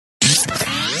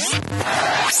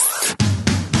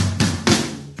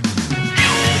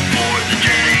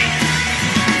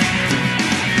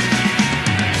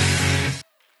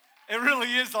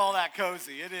is all that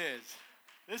cozy. It is.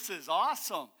 This is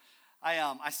awesome.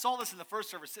 I saw this in the first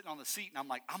service sitting on the seat, and I'm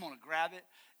like, I'm going to grab it.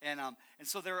 And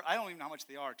so I don't even know how much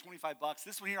they are, $25.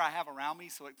 This one here I have around me,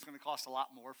 so it's going to cost a lot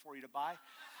more for you to buy.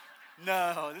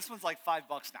 No, this one's like $5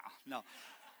 now.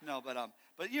 No,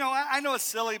 but you know, I know it's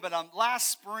silly, but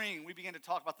last spring we began to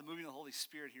talk about the moving of the Holy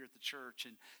Spirit here at the church,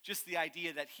 and just the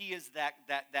idea that He is that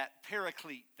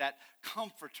paraclete, that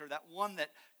comforter, that one that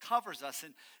covers us.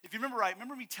 And if you remember right,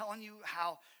 remember me telling you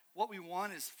how what we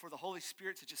want is for the Holy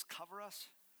Spirit to just cover us,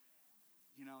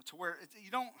 you know, to where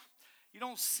you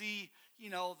don't see, you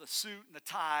know, the suit and the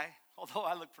tie, although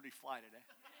I look pretty fly today.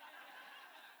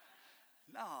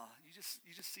 No, you just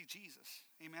see Jesus.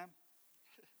 Amen.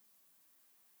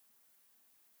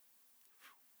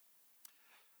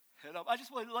 Head up. I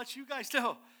just want to let you guys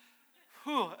know.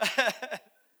 I'm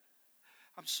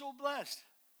so blessed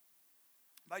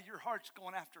by your hearts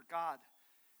going after God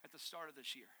at the start of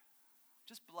this year.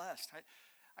 Just blessed.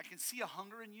 I can see a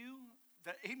hunger in you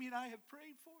that Amy and I have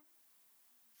prayed for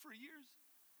years.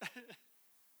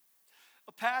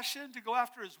 A passion to go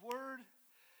after His Word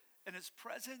and His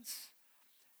presence,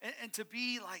 and to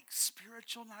be like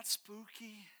spiritual, not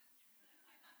spooky.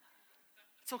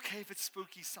 It's okay if it's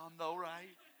spooky some though,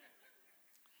 right?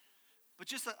 But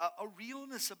just a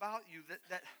realness about you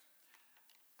that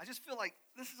I just feel like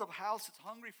this is a house that's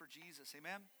hungry for Jesus,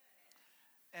 amen?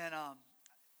 And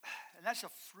that's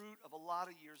a fruit of a lot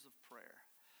of years of prayer.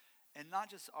 And not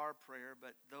just our prayer,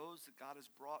 but those that God has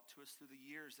brought to us through the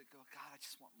years that go, God, I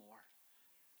just want more.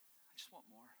 I just want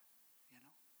more, you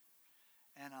know?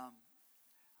 And I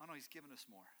know He's given us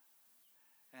more.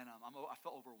 And I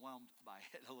felt overwhelmed by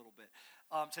it a little bit.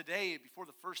 Today, before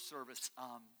the first service,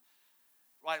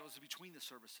 right, it was between the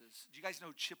services. Do you guys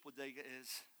know who Chip Wadega is?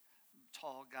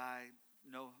 Tall guy,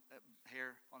 no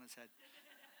hair on his head.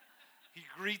 He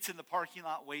greets in the parking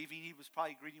lot waving. He was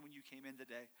probably greeting when you came in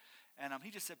today. And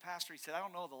he just said, Pastor, he said, I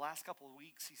don't know, the last couple of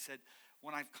weeks, he said,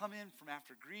 when I've come in from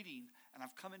after greeting and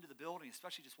I've come into the building,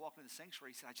 especially just walking in the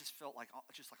sanctuary, he said, I just felt like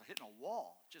hitting a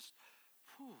wall. Just,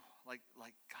 whew, like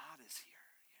God is here,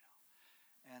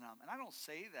 you know. And I don't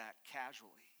say that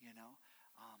casually, you know.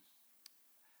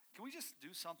 Can we just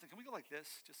do something? Can we go like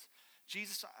this? Just,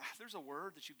 Jesus, there's a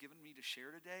word that you've given me to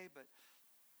share today, but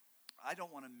I don't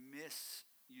want to miss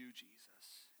you,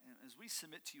 Jesus. And as we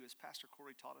submit to you, as Pastor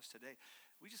Corey taught us today,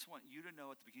 we just want you to know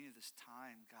at the beginning of this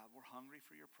time, God, we're hungry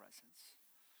for your presence.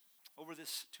 Over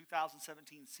this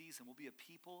 2017 season, we'll be a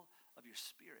people of your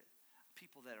Spirit,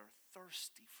 people that are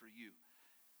thirsty for you.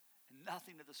 And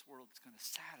nothing of this world is going to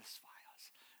satisfy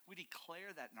us. We declare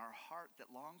that in our heart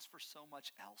that longs for so much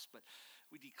else, but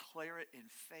we declare it in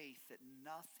faith that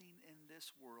nothing in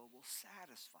this world will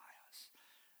satisfy us.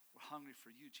 We're hungry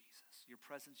for you, Jesus, your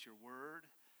presence, your word,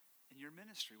 and your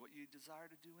ministry, what you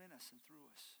desire to do in us and through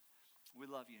us. We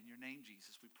love you. In your name,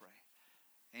 Jesus, we pray.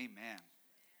 Amen.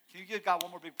 Can you give God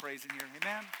one more big praise in here?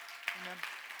 Amen. Amen.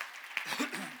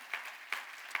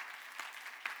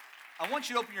 I want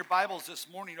you to open your Bibles this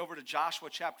morning over to Joshua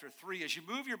chapter 3. As you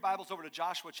move your Bibles over to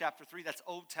Joshua chapter 3, that's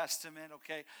Old Testament,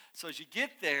 okay? So as you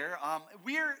get there,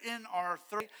 we're in our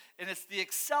third, and it's the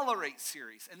Accelerate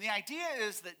series. And the idea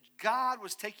is that God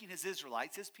was taking His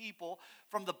Israelites, His people,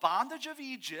 from the bondage of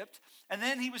Egypt, and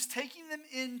then He was taking them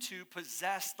in to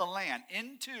possess the land,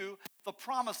 into the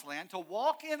promised land, to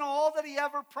walk in all that He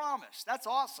ever promised. That's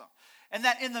awesome. And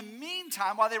that in the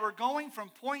meantime, while they were going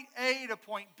from point A to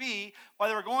point B, while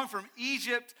they were going from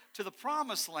Egypt to the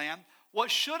promised land,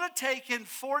 what should have taken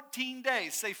 14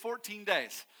 days, say 14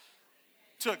 days,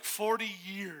 took 40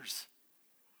 years.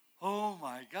 Oh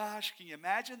my gosh, can you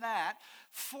imagine that?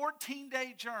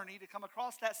 14-day journey to come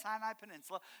across that Sinai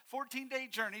Peninsula, 14-day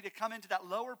journey to come into that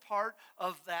lower part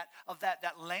of that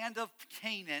land of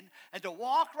Canaan, and to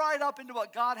walk right up into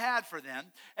what God had for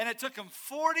them. And it took them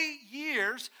 40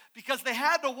 years because they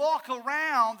had to walk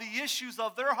around the issues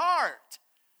of their heart.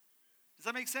 Does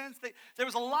that make sense? There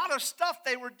was a lot of stuff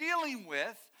they were dealing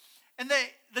with, and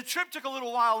the trip took a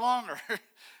little while longer.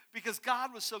 Because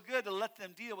God was so good to let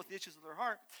them deal with the issues of their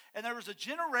heart. And there was a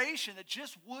generation that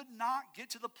just would not get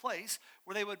to the place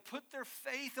where they would put their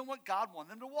faith in what God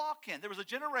wanted them to walk in. There was a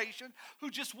generation who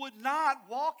just would not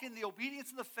walk in the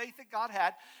obedience and the faith that God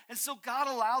had. And so God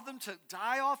allowed them to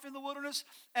die off in the wilderness.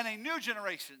 And a new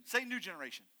generation, say new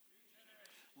generation,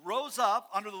 rose up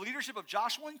under the leadership of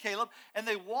Joshua and Caleb, and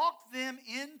they walked them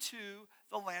into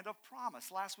the land of promise.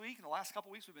 Last week, in the last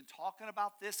couple weeks, we've been talking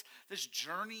about this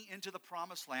journey into the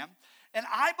promised land. And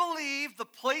I believe the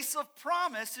place of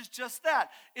promise is just that.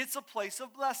 It's a place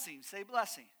of blessing. Say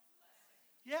blessing.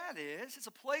 Yeah, it is. It's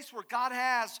a place where God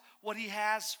has what he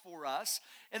has for us.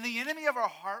 And the enemy of our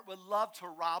heart would love to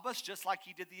rob us just like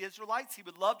he did the Israelites. He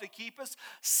would love to keep us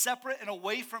separate and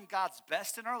away from God's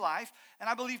best in our life. And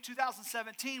I believe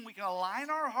 2017, we can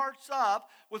align our hearts up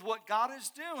with what God is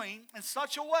doing in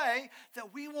such a way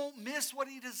that we won't miss what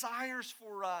he desires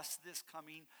for us this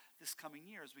coming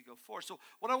year as we go forward. So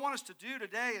what I want us to do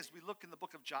today as we look in the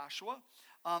book of Joshua,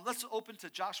 let's open to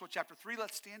Joshua chapter 3.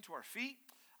 Let's stand to our feet.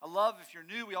 I love, if you're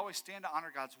new, we always stand to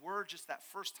honor God's word, just that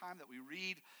first time that we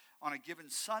read on a given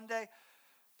Sunday.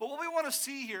 But what we want to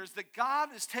see here is that God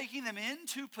is taking them in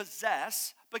to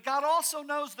possess, but God also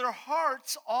knows their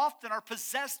hearts often are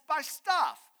possessed by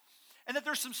stuff. And that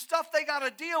there's some stuff they got to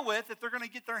deal with if they're going to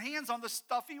get their hands on the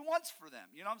stuff he wants for them.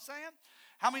 You know what I'm saying?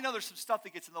 How many know there's some stuff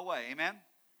that gets in the way? Amen?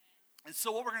 And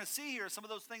so what we're going to see here is some of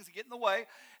those things that get in the way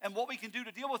and what we can do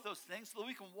to deal with those things so that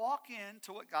we can walk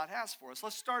into what God has for us.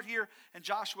 Let's start here in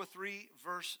Joshua 3,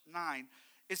 verse 9.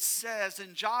 It says,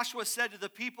 "And Joshua said to the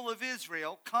people of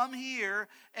Israel, 'Come here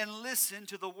and listen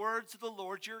to the words of the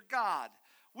Lord your God.'"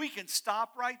 We can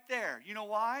stop right there. You know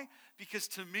why? Because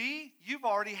to me, you've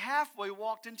already halfway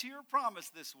walked into your promise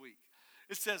this week.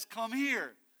 It says, "Come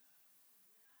here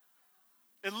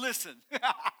and listen."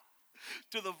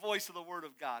 To the voice of the word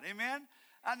of God. Amen?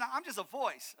 Now, I'm just a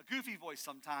voice, a goofy voice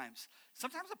sometimes.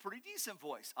 Sometimes a pretty decent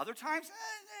voice. Other times,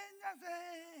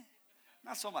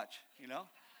 not so much, you know.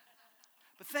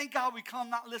 But thank God we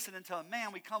come not listening to a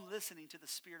man, we come listening to the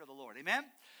Spirit of the Lord. Amen?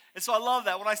 And so I love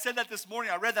that. When I said that this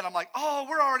morning, I read that, I'm like, oh,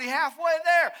 we're already halfway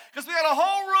there. Because we got a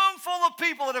whole room full of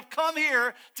people that have come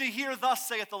here to hear thus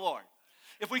saith the Lord.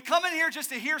 If we come in here just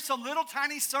to hear some little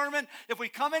tiny sermon, if we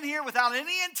come in here without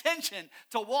any intention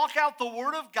to walk out the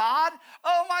word of God,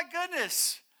 oh my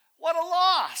goodness, what a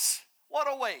loss, what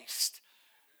a waste.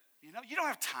 You know, you don't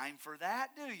have time for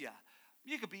that, do you?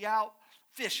 You could be out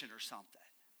fishing or something.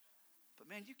 But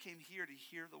man, you came here to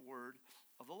hear the word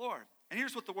of the Lord. And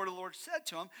here's what the word of the Lord said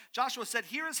to him. Joshua said,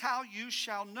 "Here is how you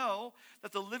shall know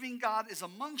that the living God is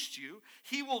amongst you.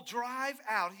 He will drive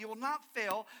out, he will not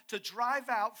fail to drive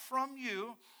out from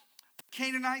you the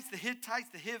Canaanites, the Hittites,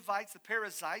 the Hivites, the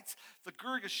Perizzites, the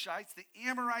Girgashites, the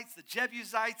Amorites, the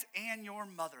Jebusites, and your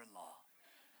mother-in-law."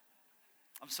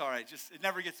 I'm sorry, it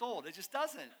never gets old. It just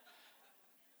doesn't.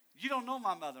 You don't know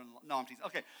my mother-in-law. No, I'm teasing.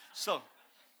 Okay, so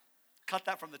cut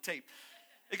that from the tape.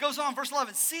 It goes on, verse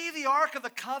 11. "See, the ark of the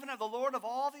covenant of the Lord of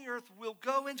all the earth will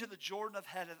go into the Jordan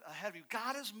ahead of you."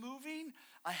 God is moving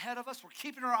ahead of us. We're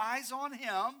keeping our eyes on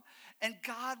him. And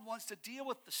God wants to deal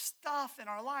with the stuff in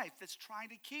our life that's trying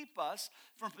to keep us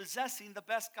from possessing the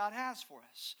best God has for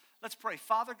us. Let's pray.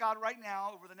 Father God, right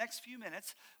now, over the next few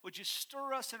minutes, would you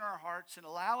stir us in our hearts and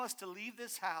allow us to leave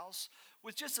this house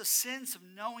with just a sense of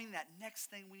knowing that next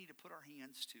thing we need to put our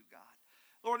hands to, God.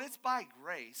 Lord, it's by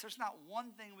grace. There's not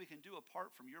one thing we can do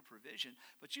apart from your provision,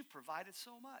 but you've provided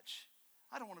so much.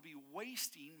 I don't want to be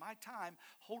wasting my time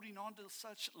holding on to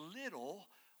such little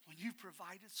when you've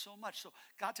provided so much. So,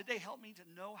 God, today help me to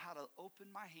know how to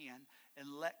open my hand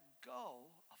and let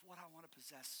go of what I want to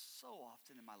possess so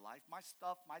often in my life, my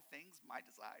stuff, my things, my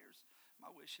desires, my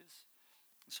wishes.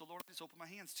 And so, Lord, I just open my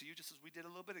hands to you just as we did a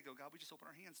little bit ago. God, we just open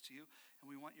our hands to you, and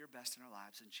we want your best in our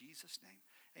lives. In Jesus' name,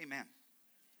 amen.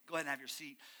 Go ahead and have your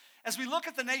seat. As we look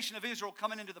at the nation of Israel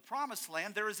coming into the promised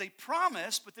land, there is a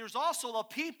promise, but there's also a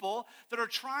people that are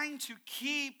trying to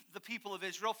keep the people of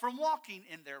Israel from walking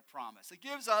in their promise. It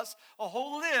gives us a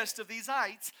whole list of these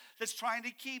ites that's trying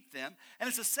to keep them. And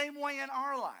it's the same way in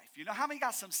our life. You know, how many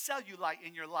got some cellulite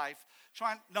in your life?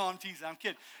 No, I'm teasing, I'm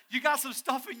kidding. You got some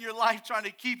stuff in your life trying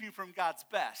to keep you from God's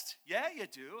best. Yeah, you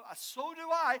do. So do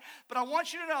I. But I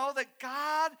want you to know that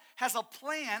God has a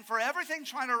plan for everything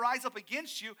trying to rise up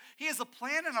against you. He has a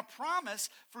plan and a promise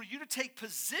for you to take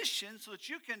position so that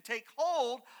you can take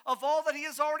hold of all that he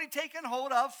has already taken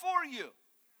hold of for you.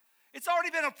 It's already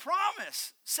been a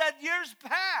promise said years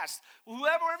past.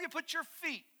 Wherever you put your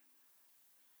feet,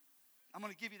 I'm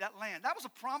going to give you that land. That was a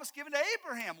promise given to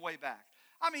Abraham way back.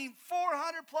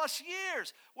 400 plus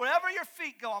years. Wherever your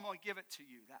feet go, I'm going to give it to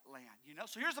you, that land. You know,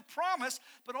 so here's a promise.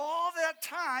 But all that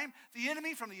time, the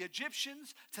enemy, from the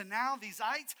Egyptians to now these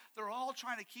ites, they're all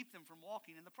trying to keep them from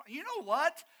walking in the promise. You know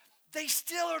what? They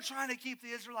still are trying to keep the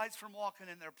Israelites from walking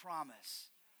in their promise.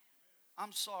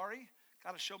 I'm sorry.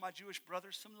 Got to show my Jewish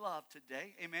brothers some love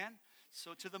today. Amen.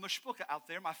 So to the mashpuka out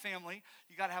there, my family,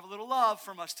 you got to have a little love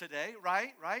from us today,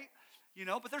 right? Right? You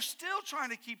know, but they're still trying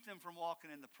to keep them from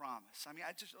walking in the promise. Help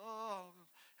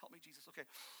me, Jesus. Okay,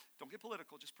 don't get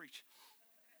political, just preach.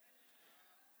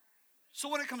 So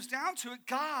when it comes down to it,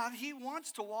 God, he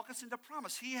wants to walk us into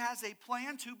promise. He has a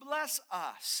plan to bless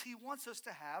us. He wants us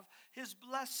to have his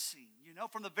blessing. You know,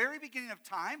 from the very beginning of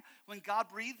time, when God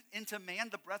breathed into man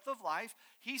the breath of life,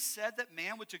 he said that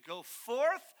man was to go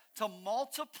forth, to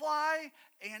multiply,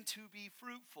 and to be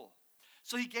fruitful.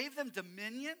 So he gave them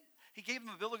dominion. He gave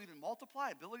them ability to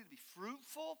multiply, ability to be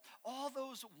fruitful, all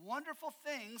those wonderful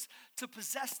things to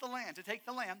possess the land, to take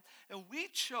the land. And we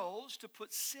chose to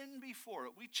put sin before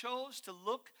it. We chose to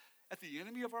look at the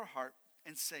enemy of our heart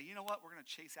and say, you know what, we're going to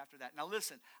chase after that. Now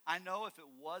listen, I know if it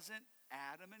wasn't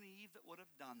Adam and Eve that would have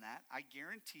done that, I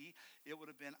guarantee it would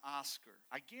have been Oscar.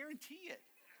 I guarantee it.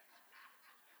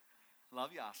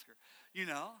 Love you, Oscar. You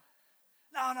know?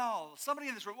 No, somebody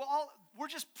in this room, we're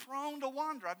just prone to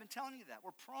wander. I've been telling you that.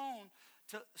 We're prone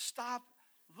to stop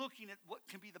looking at what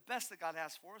can be the best that God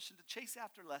has for us and to chase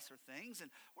after lesser things.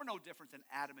 And we're no different than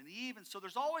Adam and Eve. And so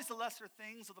there's always the lesser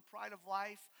things of the pride of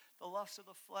life, the lust of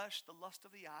the flesh, the lust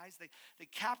of the eyes. They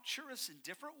capture us in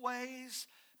different ways,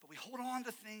 but we hold on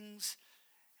to things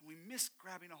and we miss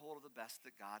grabbing a hold of the best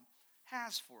that God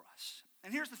has for us.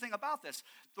 And here's the thing about this.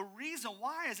 The reason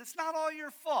why is it's not all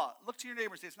your fault. Look to your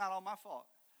neighbor and say, it's not all my fault.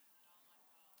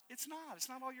 It's not. It's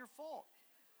not all your fault.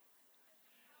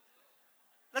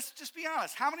 Let's just be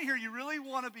honest. How many here you really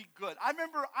want to be good? I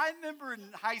remember in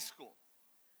high school,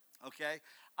 okay,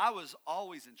 I was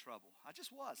always in trouble. I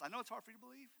just was. I know it's hard for you to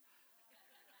believe.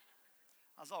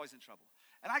 I was always in trouble.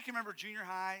 And I can remember junior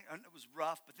high, and it was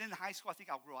rough, but then in high school, I think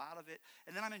I'll grow out of it.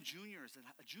 And then I'm in juniors,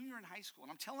 a junior in high school.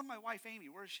 And I'm telling my wife, Amy,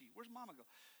 where is she? Where's Mama go?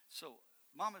 So,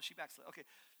 Mama, she backslid. Okay,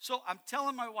 so I'm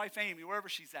telling my wife, Amy, wherever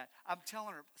she's at, I'm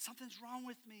telling her, something's wrong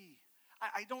with me.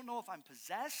 I don't know if I'm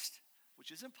possessed,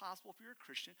 which is impossible if you're a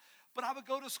Christian, but I would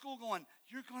go to school going,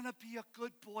 you're going to be a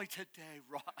good boy today,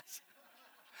 Ross.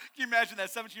 Can you imagine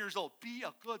that, 17 years old? Be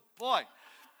a good boy.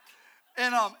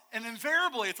 And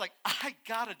invariably, it's like, I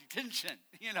got a detention,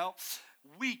 you know,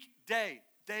 week, day,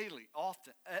 daily,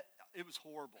 often. It was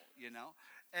horrible, you know.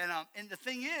 And the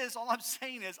thing is, all I'm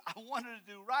saying is I wanted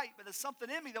to do right, but there's something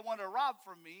in me that wanted to rob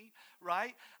from me,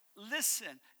 right?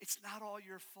 Listen, it's not all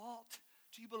your fault.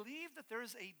 Do you believe that there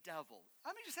is a devil?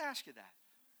 Let me just ask you that.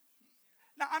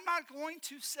 Now, I'm not going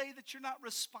to say that you're not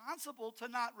responsible to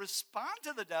not respond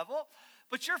to the devil,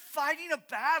 but you're fighting a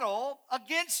battle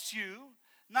against you,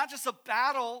 not just a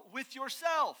battle with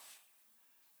yourself.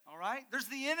 All right? There's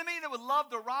the enemy that would love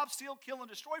to rob, steal, kill, and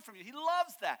destroy from you. He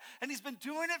loves that. And he's been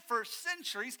doing it for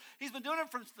centuries. He's been doing it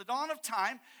since the dawn of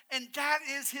time. And that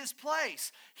is his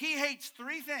place. He hates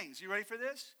three things. You ready for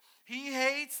this? He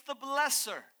hates the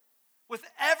blesser. With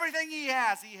everything he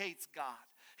has, he hates God.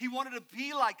 He wanted to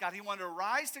be like God. He wanted to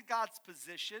rise to God's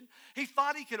position. He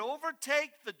thought he could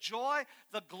overtake the joy,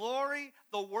 the glory,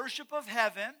 the worship of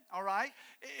heaven, all right?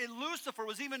 Lucifer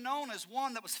was even known as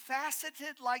one that was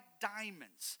faceted like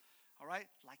diamonds, all right?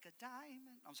 Like a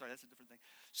diamond. I'm sorry, that's a different thing.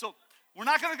 So we're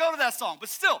not going to go to that song, but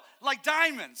still, like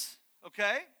diamonds,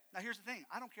 okay? Now here's the thing.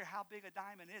 I don't care how big a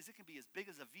diamond is. It can be as big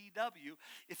as a VW.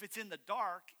 If it's in the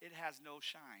dark, it has no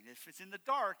shine. If it's in the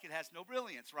dark, it has no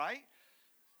brilliance, right?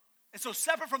 And so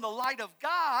separate from the light of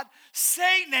God,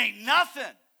 Satan ain't nothing.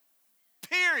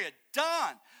 Period.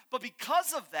 Done. But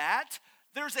because of that,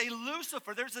 there's a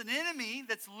Lucifer. There's an enemy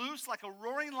that's loose like a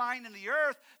roaring lion in the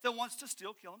earth that wants to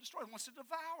steal, kill, and destroy. Wants to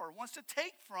devour. Wants to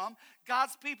take from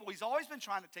God's people. He's always been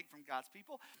trying to take from God's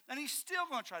people. And he's still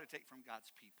going to try to take from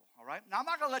God's people. All right? Now, I'm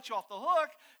not going to let you off the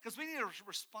hook because we need to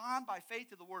respond by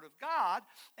faith to the word of God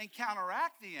and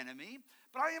counteract the enemy.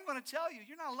 But I am going to tell you,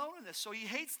 you're not alone in this. So he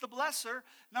hates the blesser.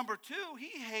 Number two,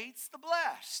 he hates the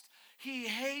blessed. He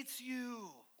hates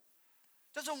you.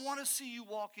 Doesn't want to see you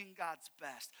walk in God's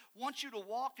best. Wants you to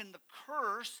walk in the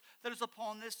curse that is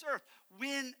upon this earth.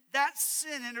 When that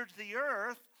sin entered the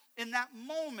earth, in that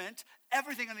moment,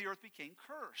 everything on the earth became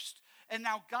cursed. And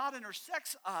now God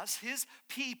intersects us, his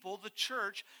people, the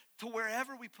church, to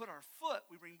wherever we put our foot,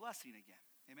 we bring blessing again.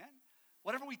 Amen?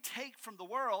 Whatever we take from the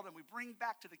world and we bring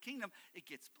back to the kingdom, it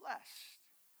gets blessed.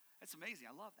 That's amazing.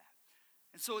 I love that.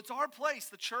 And so it's our place,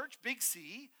 the church, big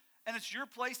C, and it's your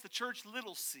place, the church,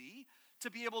 little c, to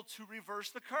be able to reverse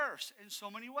the curse in so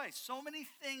many ways. So many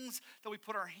things that we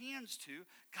put our hands to,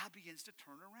 God begins to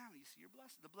turn around. You see your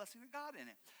blessing, the blessing of God in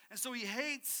it. And so he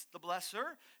hates the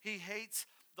blesser, he hates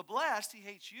the blessed, he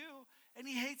hates you, and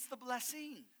he hates the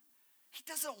blessing. He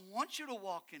doesn't want you to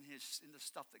walk in the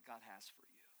stuff that God has for you.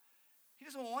 He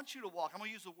doesn't want you to walk. I'm going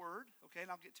to use the word, okay, and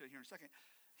I'll get to it here in a second.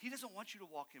 He doesn't want you to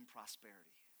walk in prosperity.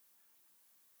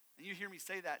 And you hear me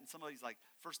say that, and somebody's like,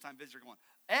 first-time visitor going,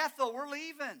 Ethel, we're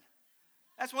leaving.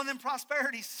 That's one of them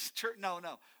prosperity church. No,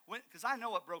 because I know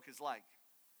what broke is like.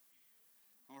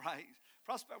 All right?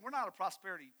 We're not a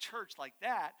prosperity church like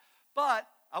that, but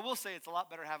I will say it's a lot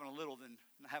better having a little than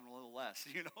having a little less,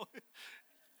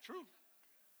 True.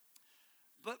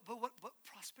 But what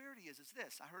prosperity is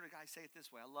this. I heard a guy say it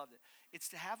this way. I loved it. It's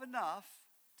to have enough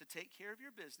to take care of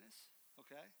your business,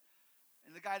 okay?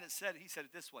 And the guy that said it, he said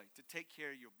it this way, to take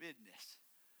care of your business.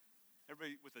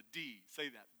 Everybody with a D, say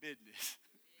that, business.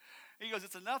 He goes,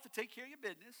 it's enough to take care of your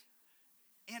business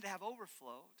and to have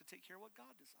overflow to take care of what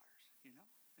God desires,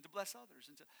 and to bless others.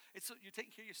 So you're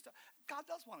taking care of your stuff. God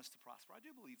does want us to prosper. I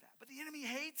do believe that. But the enemy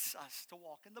hates us to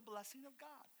walk in the blessing of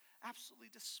God. Absolutely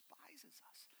despises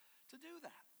us to do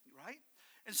that, right?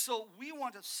 And so we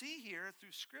want to see here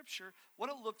through Scripture what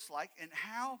it looks like and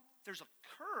how there's a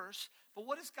curse, but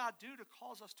what does God do to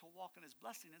cause us to walk in his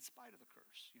blessing in spite of the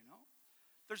curse,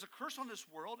 There's a curse on this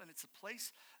world, and it's a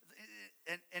place,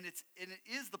 and it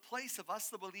is the place of us,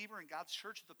 the believer, in God's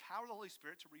church, the power of the Holy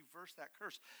Spirit to reverse that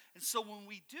curse. And so when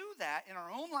we do that in our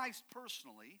own lives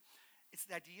personally, it's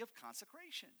the idea of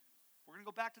consecration. We're going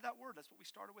to go back to that word. That's what we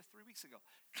started with 3 weeks ago.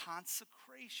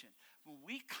 Consecration. When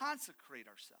we consecrate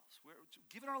ourselves, we're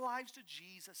giving our lives to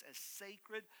Jesus as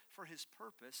sacred for his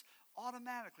purpose,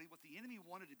 automatically what the enemy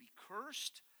wanted to be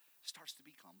cursed starts to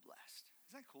become blessed.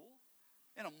 Isn't that cool?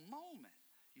 In a moment,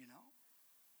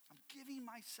 I'm giving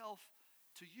myself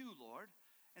to you, Lord.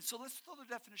 And so let's throw the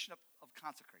definition of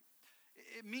consecrate.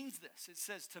 It means this. It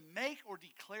says to make or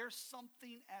declare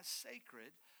something as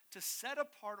sacred, to set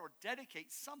apart or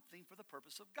dedicate something for the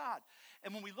purpose of God.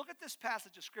 And when we look at this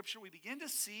passage of Scripture, we begin to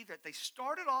see that they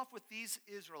started off with these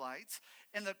Israelites,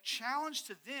 and the challenge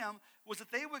to them was that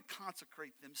they would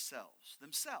consecrate themselves.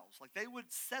 Like they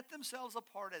would set themselves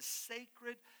apart as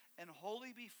sacred and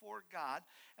holy before God.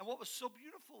 And what was so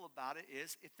beautiful about it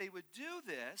is if they would do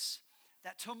this,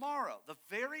 that tomorrow, the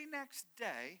very next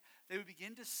day, they would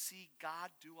begin to see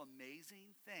God do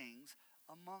amazing things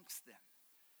amongst them.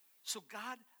 So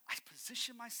God, I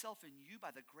position myself in you by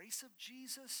the grace of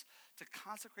Jesus to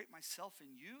consecrate myself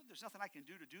in you. There's nothing I can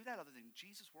do to do that other than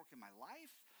Jesus work in my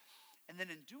life. And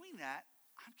then in doing that,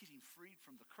 I'm getting freed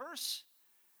from the curse.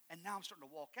 And now I'm starting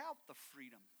to walk out the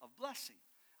freedom of blessing.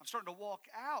 I'm starting to walk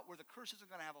out where the curse isn't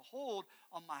going to have a hold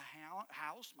on my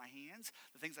house, my hands,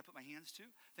 the things I put my hands to,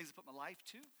 things I put my life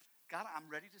to. God, I'm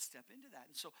ready to step into that.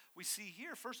 And so we see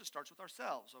here, first it starts with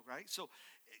ourselves, all right? So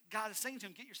God is saying to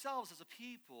him, get yourselves as a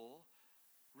people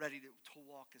ready to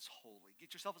walk as holy.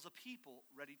 Get yourself as a people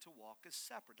ready to walk as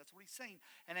separate. That's what he's saying.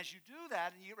 And as you do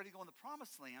that and you get ready to go in the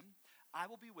promised land, I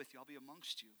will be with you. I'll be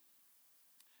amongst you.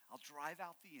 I'll drive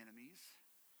out the enemies,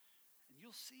 and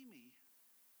you'll see me.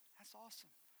 That's awesome.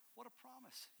 What a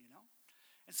promise,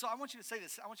 And so I want you to say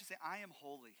this. I want you to say, I am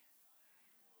holy.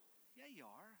 Yeah, you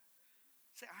are.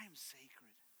 Say, I am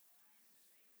sacred.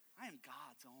 I am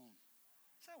God's own.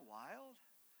 Is that wild?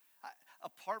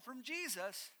 Apart from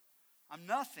Jesus, I'm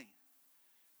nothing.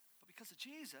 But because of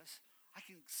Jesus, I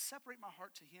can separate my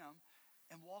heart to him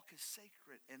and walk as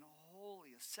sacred and holy,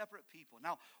 as separate people.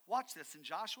 Now, watch this. In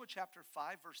Joshua chapter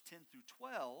 5, verse 10 through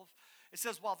 12, it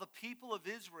says, while the people of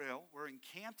Israel were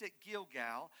encamped at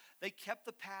Gilgal, they kept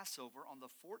the Passover on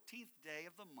the 14th day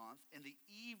of the month in the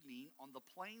evening on the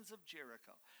plains of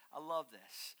Jericho. I love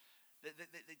this.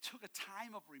 They took a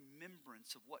time of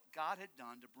remembrance of what God had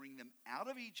done to bring them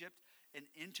out of Egypt and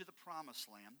into the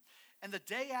promised land. And the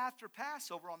day after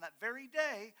Passover, on that very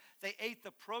day, they ate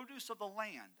the produce of the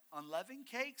land, unleavened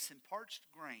cakes and parched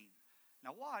grain.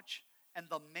 Now watch. And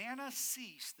the manna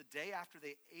ceased the day after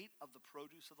they ate of the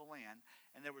produce of the land.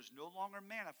 And there was no longer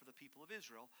manna for the people of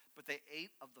Israel, but they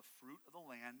ate of the fruit of the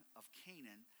land of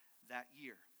Canaan that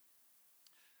year.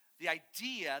 The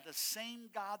idea, the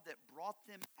same God that brought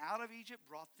them out of Egypt,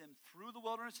 brought them through the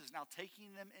wilderness, is now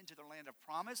taking them into the land of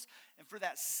promise. And for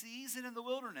that season in the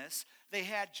wilderness, they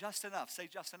had just enough. Say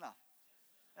just enough.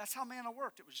 That's how manna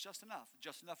worked. It was just enough.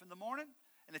 Just enough in the morning.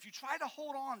 And if you try to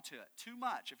hold on to it too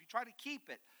much, if you try to keep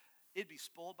it, it'd be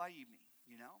spoiled by evening,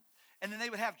 And then they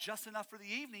would have just enough for the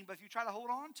evening, but if you try to hold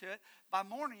on to it, by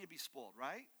morning it'd be spoiled,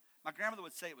 right? My grandmother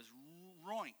would say it was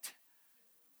roint.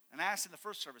 And I asked in the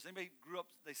first service, anybody grew up,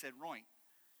 they said roint.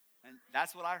 And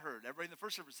that's what I heard. Everybody in the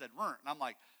first service said runt. And I'm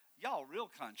like, y'all real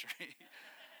country.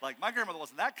 Like my grandmother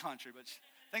wasn't that country, but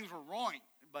things were roint,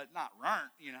 but not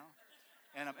runt,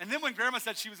 And then when grandma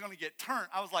said she was going to get turned,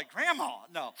 I was like, Grandma,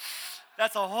 no.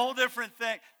 That's a whole different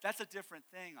thing. That's a different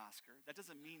thing, Oscar. That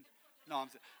doesn't mean, no,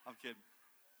 I'm kidding.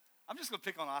 I'm just going to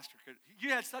pick on Oscar. You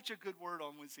had such a good word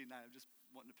on Wednesday night. I'm just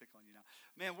wanting to pick on you now.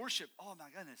 Man, worship, oh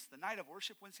my goodness. The night of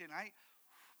worship Wednesday night,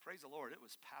 praise the Lord. It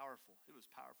was powerful. It was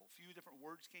powerful. A few different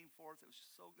words came forth. It was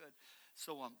just so good.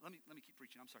 So let me keep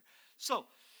preaching. I'm sorry. So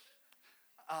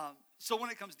So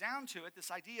when it comes down to it, this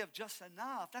idea of just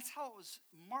enough, that's how it was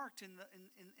marked in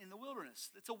the wilderness.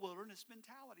 It's a wilderness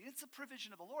mentality. It's a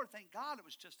provision of the Lord. Thank God it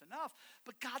was just enough.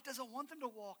 But God doesn't want them to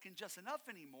walk in just enough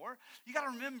anymore. You got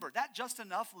to remember, that just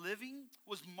enough living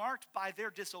was marked by their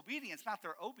disobedience, not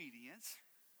their obedience.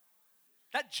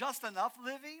 That just enough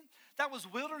living, that was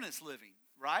wilderness living,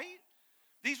 right?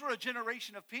 These were a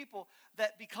generation of people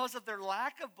that because of their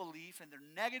lack of belief and their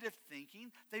negative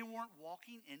thinking, they weren't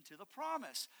walking into the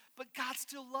promise. But God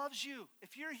still loves you.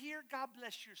 If you're here, God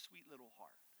bless your sweet little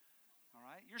heart. All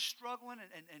right? You're struggling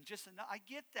and just enough. I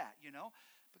get that,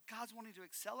 But God's wanting to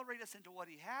accelerate us into what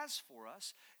he has for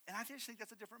us. And I just think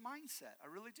that's a different mindset.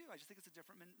 I really do. I just think it's a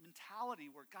different mentality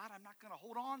where, God, I'm not going to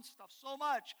hold on to stuff so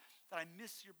much that I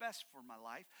miss your best for my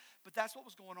life. But that's what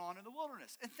was going on in the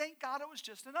wilderness. And thank God it was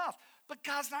just enough. But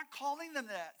God's not calling them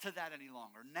to that any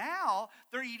longer. Now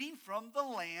they're eating from the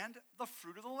land, the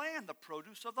fruit of the land, the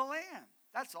produce of the land.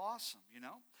 That's awesome,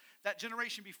 That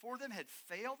generation before them had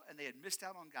failed and they had missed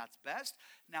out on God's best.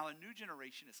 Now a new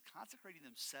generation is consecrating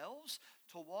themselves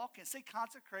to walk and say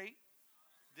consecrate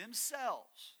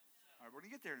themselves. All right, we're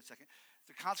going to get there in a second.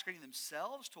 They're consecrating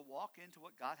themselves to walk into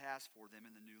what God has for them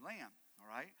in the new land. All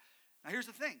right. Now here's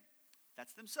the thing.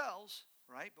 That's themselves,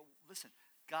 right? But listen,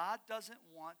 God doesn't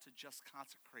want to just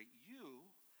consecrate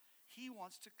you. He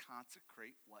wants to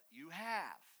consecrate what you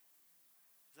have.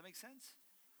 Does that make sense?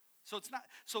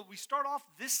 So we start off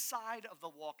this side of the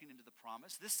walking into the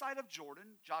promise, this side of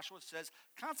Jordan. Joshua says,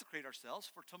 consecrate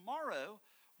ourselves for tomorrow.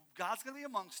 God's going to be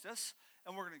amongst us,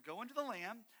 and we're going to go into the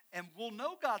land, and we'll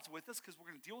know God's with us because we're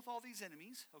going to deal with all these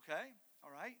enemies, okay?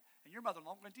 All right? And your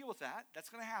mother-in-law, we're going to deal with that. That's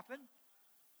going to happen,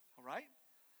 all right?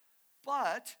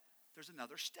 But there's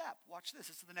another step. Watch this.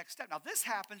 This is the next step. Now, this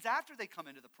happens after they come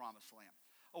into the promised land.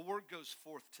 A word goes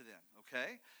forth to them,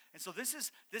 okay? And so this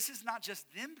is not just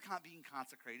them being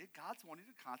consecrated. God's wanting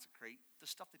to consecrate the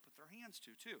stuff they put their hands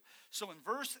to, too. So in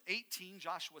verse 18,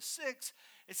 Joshua 6,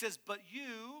 it says, but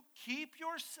you keep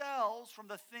yourselves from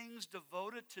the things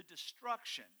devoted to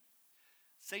destruction.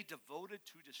 Say devoted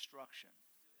to destruction.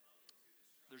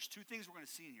 There's two things we're going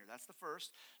to see in here. That's the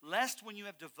first. Lest when you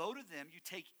have devoted them, you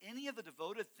take any of the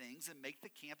devoted things and make the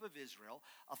camp of Israel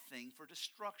a thing for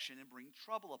destruction and bring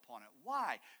trouble upon it.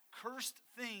 Why? Cursed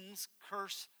things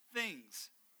curse things.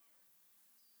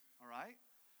 All right?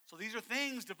 So these are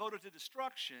things devoted to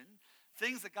destruction,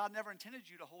 things that God never intended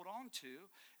you to hold on to.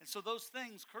 And so those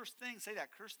things, cursed things, say that,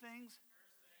 cursed things?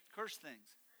 Cursed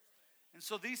things. And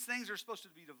so these things are supposed to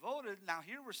be devoted. Now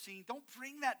here we're seeing, don't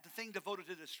bring that thing devoted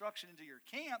to destruction into your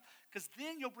camp, because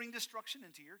then you'll bring destruction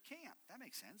into your camp. That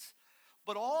makes sense.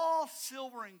 But all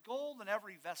silver and gold and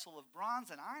every vessel of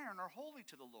bronze and iron are holy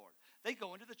to the Lord. They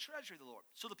go into the treasury of the Lord.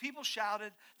 So the people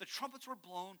shouted, the trumpets were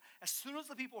blown. As soon as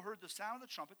the people heard the sound of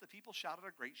the trumpet, the people shouted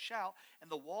a great shout, and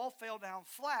the wall fell down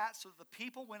flat, so that the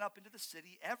people went up into the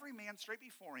city, every man straight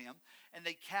before him, and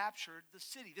they captured the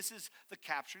city. This is the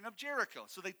capturing of Jericho.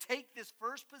 So they take this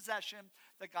first possession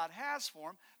that God has for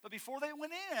them, but before they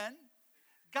went in,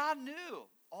 God knew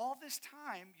all this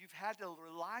time you've had to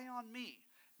rely on me.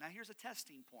 Now here's a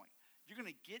testing point. You're going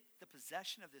to get the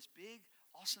possession of this big,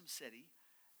 awesome city,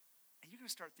 and you're going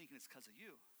to start thinking it's because of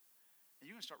you. And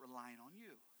you're going to start relying on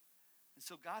you. And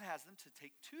so God has them to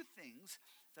take two things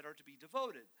that are to be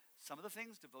devoted. Some of the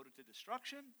things devoted to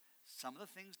destruction, some of the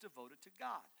things devoted to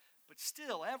God. But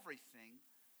still everything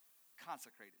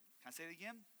consecrated. Can I say it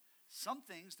again? Some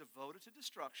things devoted to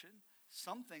destruction,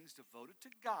 some things devoted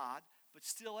to God, but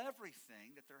still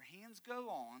everything that their hands go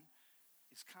on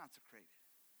is consecrated.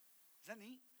 Is that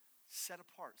neat? Set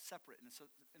apart, separate in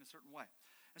a certain way.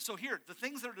 And so here, the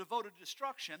things that are devoted to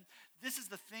destruction, this is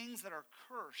the things that are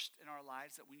cursed in our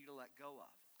lives that we need to let go of.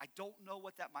 I don't know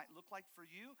what that might look like for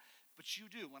you, but you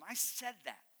do. When I said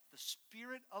that, the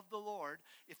Spirit of the Lord,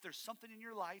 if there's something in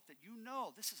your life that you know,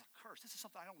 this is a curse, this is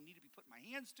something I don't need to be putting my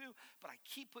hands to, but I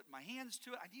keep putting my hands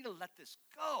to it, I need to let this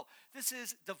go. This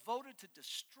is devoted to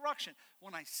destruction.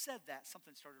 When I said that,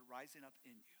 something started rising up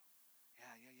in you.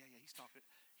 Yeah.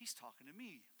 He's talking to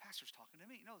me. Pastor's talking to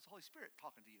me. No, it's the Holy Spirit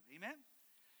talking to you. Amen?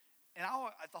 And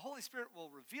the Holy Spirit will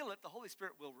reveal it. The Holy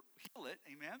Spirit will heal it.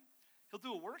 Amen? He'll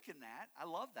do a work in that. I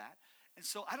love that. And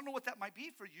so I don't know what that might be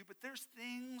for you, but there's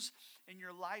things in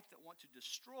your life that want to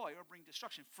destroy or bring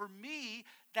destruction. For me,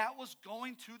 that was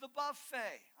going to the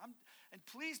buffet. And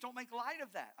please don't make light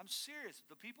of that. I'm serious.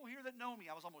 The people here that know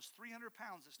me, I was almost 300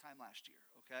 pounds this time last year,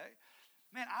 okay?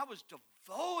 Man, I was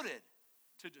devoted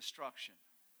to destruction.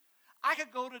 I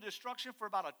could go to destruction for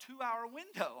about a 2-hour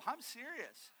window. I'm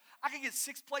serious. I could get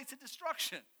 6 plates of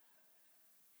destruction.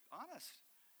 Honest.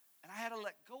 And I had to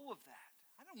let go of that.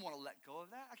 I didn't want to let go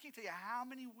of that. I can't tell you how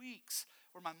many weeks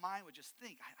where my mind would just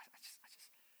think, I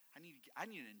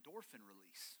need an endorphin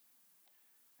release.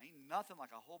 Ain't nothing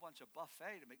like a whole bunch of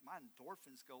buffet to make my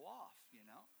endorphins go off,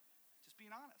 just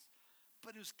being honest.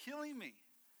 But it was killing me.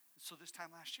 And so this time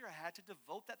last year, I had to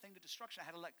devote that thing to destruction. I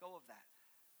had to let go of that.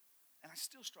 And I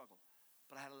still struggle,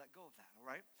 but I had to let go of that, all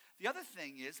right? The other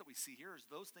thing is that we see here is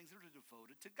those things that are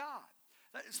devoted to God.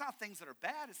 It's not things that are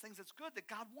bad. It's things that's good that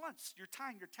God wants. Your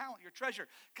time, your talent, your treasure.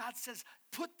 God says,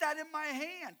 put that in my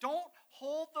hand. Don't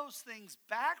hold those things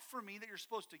back from me that you're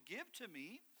supposed to give to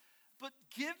me. But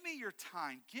give me your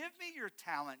time. Give me your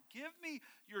talent. Give me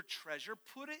your treasure.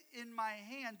 Put it in my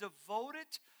hand. Devote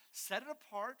it. Set it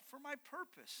apart for my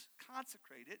purpose.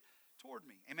 Consecrate it toward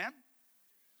me. Amen?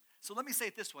 So let me say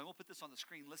it this way. We'll put this on the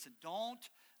screen. Listen, don't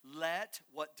let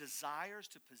what desires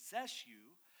to possess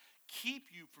you keep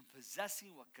you from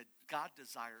possessing what God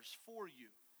desires for you.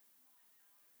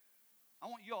 I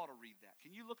want you all to read that.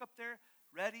 Can you look up there?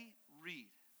 Ready? Read.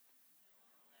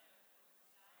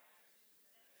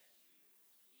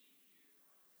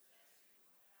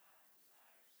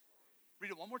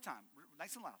 Read it one more time,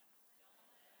 nice and loud.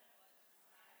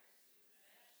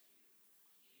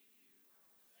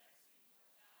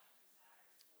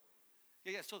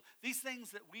 Yeah, so these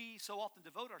things that we so often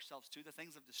devote ourselves to, the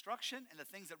things of destruction and the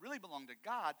things that really belong to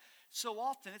God, so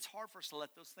often it's hard for us to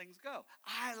let those things go.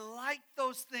 I like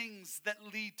those things that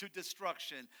lead to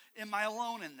destruction. Am I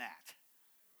alone in that?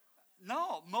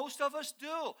 No, most of us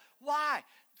do. Why?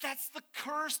 That's the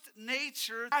cursed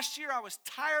nature. Last year I was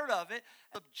tired of it.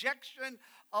 Objection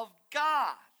of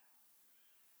God.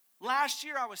 Last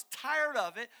year I was tired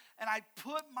of it, and I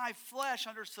put my flesh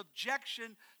under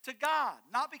subjection to God.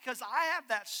 Not because I have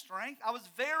that strength. I was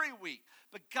very weak.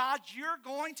 But God, you're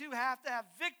going to have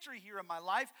victory here in my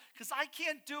life because I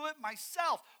can't do it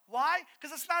myself. Why?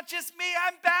 Because it's not just me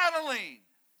I'm battling.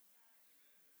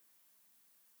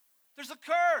 There's a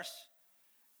curse.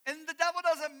 And the devil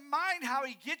doesn't mind how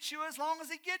he gets you as long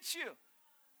as he gets you.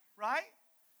 Right?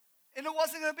 And it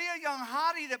wasn't going to be a young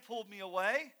hottie that pulled me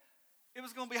away. It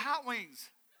was going to be hot wings.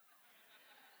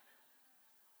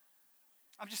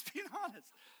 I'm just being honest.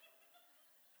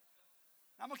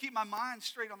 I'm going to keep my mind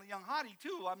straight on the young hottie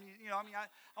too.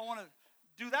 I want to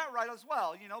do that right as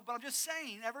well, But I'm just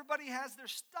saying, everybody has their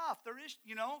stuff. There is,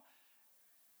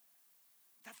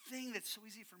 that thing that's so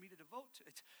easy for me to devote to.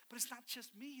 But it's not just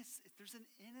me. There's an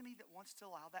enemy that wants to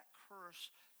allow that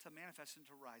curse to manifest and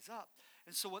to rise up.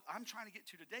 And so what I'm trying to get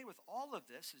to today with all of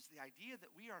this is the idea that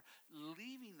we are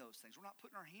leaving those things. We're not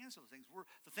putting our hands on those things.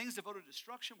 The things devoted to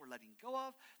destruction, we're letting go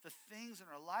of. The things in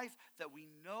our life that we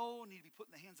know need to be put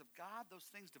in the hands of God, those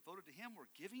things devoted to Him, we're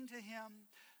giving to Him.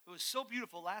 It was so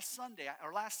beautiful. Monday,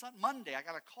 I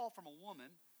got a call from a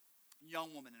woman, young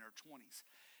woman in her 20s.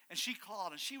 And she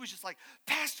called, and she was just like,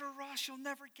 Pastor Ross, you'll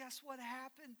never guess what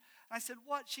happened. And I said,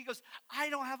 what? She goes, I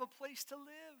don't have a place to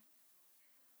live.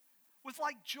 With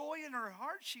like joy in her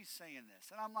heart, she's saying this.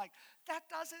 And I'm like, that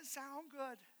doesn't sound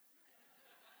good.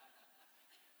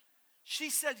 She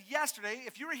said yesterday,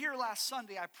 if you were here last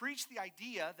Sunday, I preached the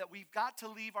idea that we've got to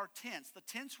leave our tents. The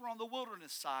tents were on the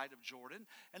wilderness side of Jordan,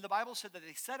 and the Bible said that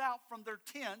they set out from their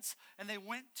tents and they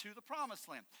went to the promised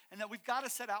land, and that we've got to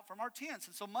set out from our tents.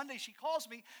 And so Monday she calls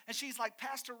me, and she's like,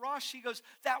 Pastor Ross, she goes,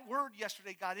 that word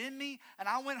yesterday got in me, and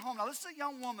I went home. Now this is a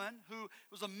young woman who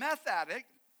was a meth addict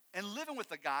and living with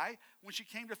a guy when she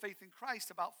came to faith in Christ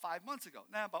about 5 months ago.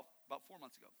 About 4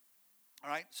 months ago. All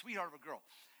right, sweetheart of a girl.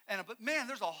 But man,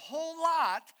 there's a whole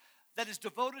lot that is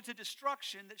devoted to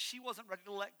destruction that she wasn't ready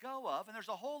to let go of. And there's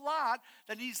a whole lot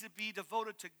that needs to be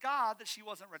devoted to God that she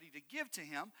wasn't ready to give to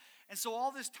Him. And so all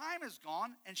this time is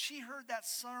gone, and she heard that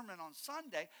sermon on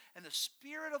Sunday, and the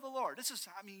Spirit of the Lord.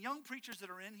 Young preachers that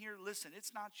are in here, listen,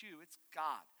 it's not you, it's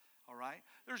God, all right?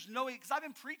 Because I've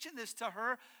been preaching this to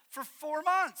her for 4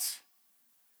 months.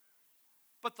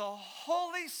 But the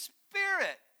Holy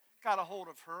Spirit got a hold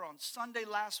of her on Sunday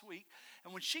last week.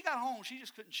 And when she got home, she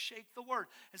just couldn't shake the word.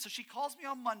 And so she calls me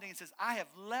on Monday and says, I have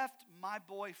left my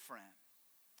boyfriend.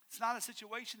 It's not a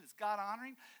situation that's God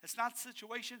honoring. It's not a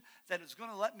situation that is going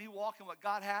to let me walk in what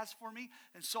God has for me.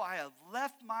 And so I have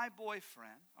left my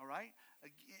boyfriend, all right?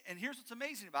 And here's what's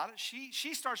amazing about it.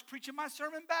 She starts preaching my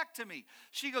sermon back to me.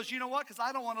 She goes, you know what? Because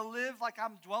I don't want to live like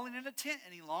I'm dwelling in a tent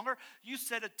any longer. You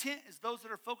said a tent is those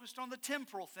that are focused on the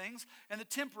temporal things and the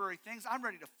temporary things. I'm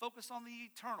ready to focus on the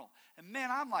eternal. And man,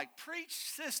 I'm like, preach,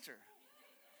 sister.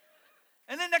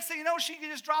 And then next thing you know, she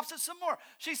just drops it some more.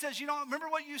 She says, remember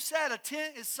what you said? A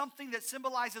tent is something that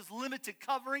symbolizes limited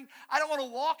covering. I don't want to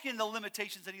walk in the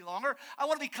limitations any longer. I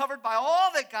want to be covered by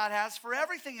all that God has for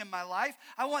everything in my life.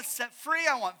 I want set free.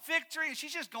 I want victory. And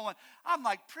she's just going, I'm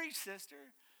like, preach, sister.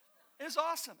 It was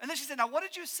awesome. And then she said, now what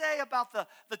did you say about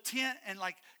the tent and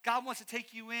like God wants to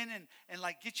take you in and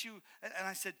like get you? And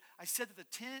I said that the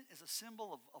tent is a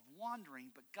symbol of wandering,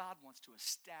 but God wants to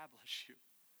establish you.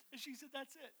 And she said,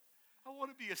 that's it. I want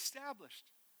to be established.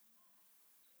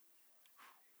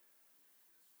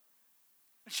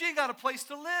 And she ain't got a place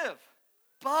to live.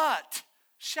 But,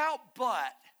 shout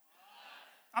but.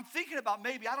 I'm thinking about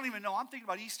maybe, I don't even know, I'm thinking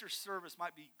about Easter service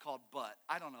might be called but.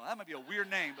 I don't know, that might be a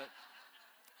weird name, but,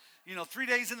 3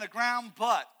 days in the ground,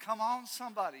 but. Come on,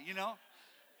 somebody,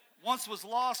 Once was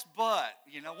lost, but.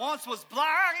 Once was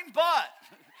blind, but.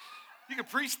 You can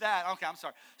preach that. Okay, I'm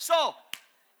sorry. So,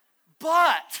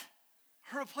 but,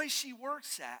 her place she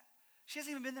works at, she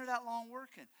hasn't even been there that long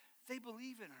working. They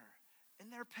believe in her.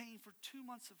 And they're paying for 2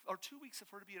 weeks of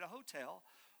her to be at a hotel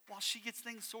while she gets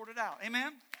things sorted out.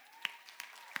 Amen?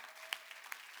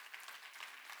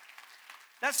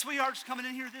 That sweetheart's coming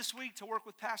in here this week to work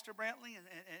with Pastor Brantley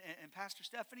and Pastor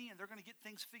Stephanie, and they're going to get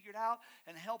things figured out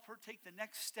and help her take the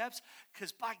next steps,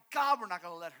 because by God, we're not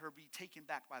going to let her be taken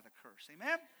back by the curse.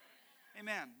 Amen?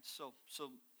 Amen. So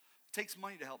it takes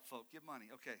money to help folk. Give money.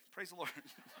 Okay, praise the Lord.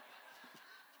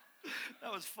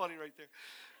 That was funny right there.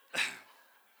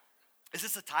 Is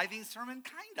this a tithing sermon?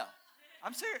 Kinda.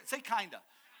 I'm serious. Say kinda.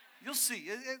 You'll see.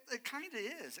 It kind of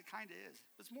is. It kind of is.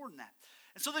 It's more than that.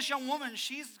 And so this young woman,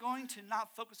 she's going to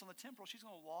not focus on the temporal. She's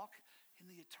going to walk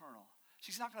in the eternal.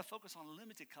 She's not going to focus on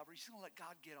limited coverage. She's going to let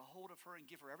God get a hold of her and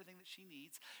give her everything that she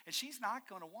needs. And she's not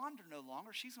going to wander no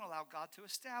longer. She's going to allow God to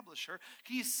establish her.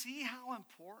 Can you see how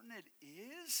important it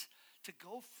is to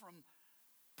go from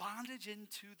bondage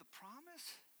into the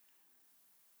promise?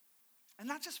 And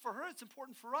not just for her, it's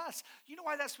important for us. You know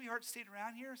why that sweetheart stayed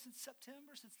around here since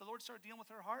September, since the Lord started dealing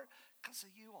with her heart? Because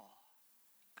of you all.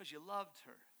 Because you loved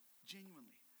her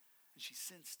genuinely. And she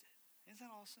sensed it. Isn't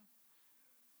that awesome?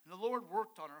 And the Lord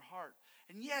worked on her heart.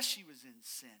 And yes, she was in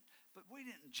sin. But we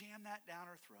didn't jam that down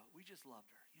her throat. We just loved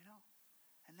her,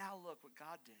 And now look what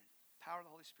God did. Power of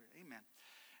the Holy Spirit. Amen.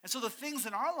 And so the things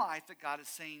in our life that God is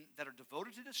saying that are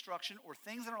devoted to destruction, or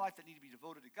things in our life that need to be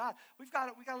devoted to God, we got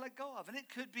to let go of. And it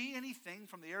could be anything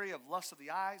from the area of lust of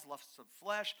the eyes, lust of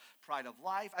flesh, pride of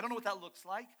life. I don't know what that looks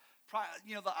like. Pride,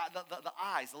 the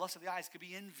eyes, the lust of the eyes could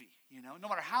be envy. No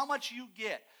matter how much you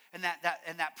get, and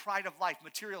that pride of life,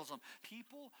 materialism,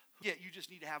 people who get, you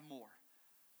just need to have more.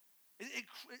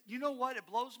 You know what? It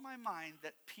blows my mind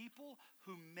that people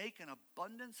who make an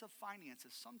abundance of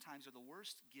finances sometimes are the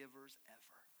worst givers ever.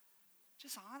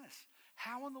 Just honest.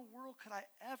 How in the world could I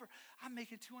ever? I'm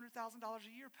making $200,000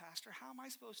 a year, Pastor. How am I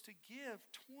supposed to give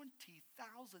 $20,000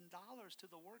 to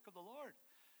the work of the Lord?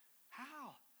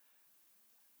 How?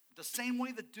 The same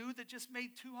way the dude that just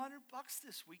made $200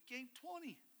 this week gave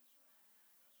 20.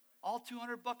 All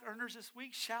 $200 earners this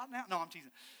week shouting out. No, I'm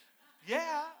teasing.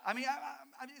 Yeah, I mean,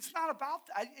 it's not about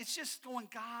that. It's just going,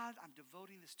 God, I'm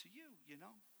devoting this to you,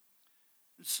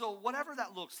 And so whatever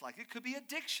that looks like, it could be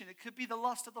addiction. It could be the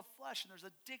lust of the flesh. And there's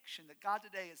addiction that God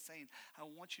today is saying, I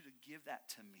want you to give that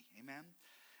to me. Amen?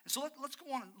 And so let's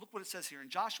go on and look what it says here. In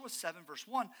Joshua 7, verse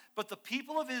 1, but the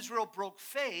people of Israel broke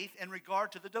faith in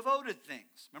regard to the devoted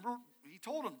things. Remember, he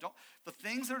told them, the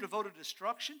things that are devoted to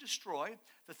destruction, destroy.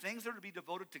 The things that are to be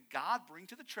devoted to God, bring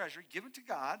to the treasury, give it to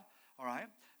God. All right?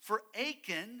 For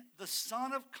Achan, the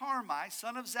son of Carmi,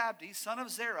 son of Zabdi, son of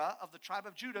Zerah, of the tribe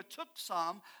of Judah, took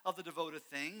some of the devoted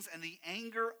things, and the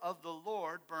anger of the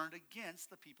Lord burned against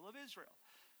the people of Israel.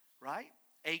 Right?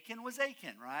 Achan was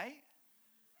Achan, right?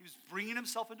 He was bringing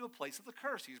himself into a place of the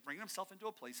curse. He was bringing himself into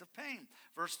a place of pain.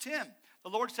 Verse 10, the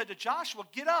Lord said to Joshua,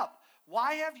 get up.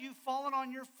 Why have you fallen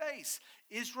on your face?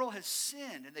 Israel has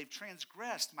sinned, and they've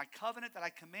transgressed my covenant that I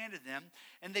commanded them,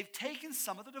 and they've taken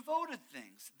some of the devoted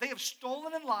things. They have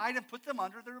stolen and lied and put them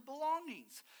under their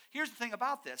belongings. Here's the thing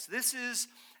about this. This is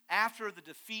after the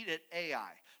defeat at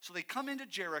Ai. So they come into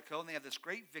Jericho, and they have this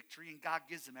great victory, and God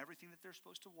gives them everything that they're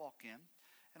supposed to walk in.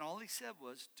 And all he said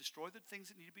was, destroy the things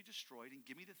that need to be destroyed and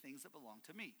give me the things that belong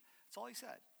to me. That's all he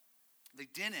said. They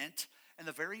didn't, and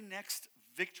the very next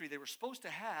victory they were supposed to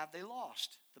have, they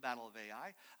lost the Battle of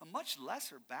Ai. A much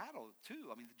lesser battle, too.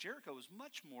 I mean, Jericho was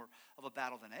much more of a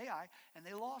battle than Ai, and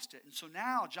they lost it. And so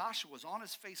now Joshua was on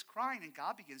his face crying, and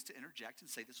God begins to interject and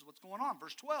say, this is what's going on.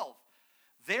 Verse 12,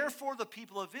 therefore the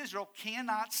people of Israel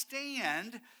cannot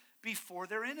stand before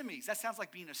their enemies. That sounds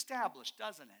like being established,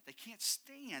 doesn't it? They can't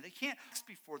stand. They can't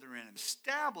before their enemies.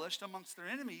 Established amongst their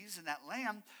enemies in that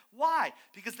land. Why?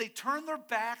 Because they turn their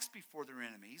backs before their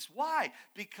enemies. Why?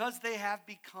 Because they have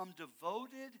become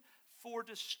devoted for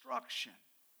destruction.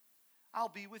 I'll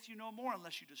be with you no more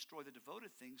unless you destroy the devoted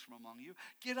things from among you.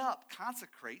 Get up,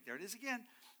 consecrate. There it is again.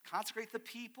 Consecrate the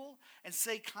people and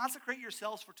say, consecrate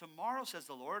yourselves for tomorrow, says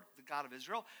the Lord, the God of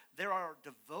Israel. There are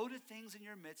devoted things in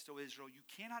your midst, O Israel. You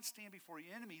cannot stand before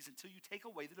your enemies until you take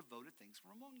away the devoted things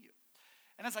from among you.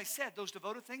 And as I said, those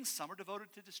devoted things, some are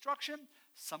devoted to destruction,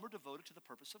 some are devoted to the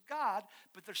purpose of God,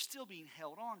 but they're still being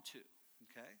held on to,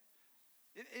 okay?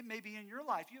 It may be in your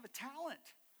life. You have a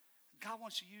talent. God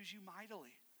wants to use you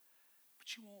mightily,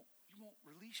 but you won't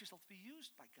release yourself to be used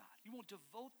by God. You won't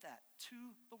devote that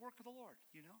to the work of the Lord,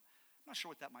 you know? I'm not sure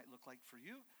what that might look like for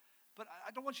you, but I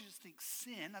don't want you to just think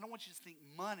sin. I don't want you to just think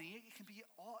money. It can be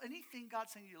anything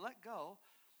God's saying you let go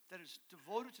that is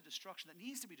devoted to destruction, that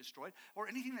needs to be destroyed, or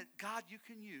anything that God you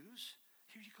can use.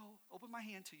 Here you go, open my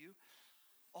hand to you.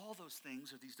 All those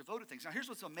things are these devoted things. Now here's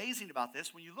what's amazing about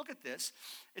this. When you look at this,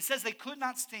 it says they could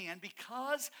not stand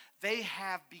because they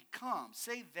have become.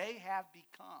 Say, they have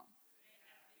become.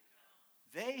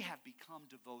 They have become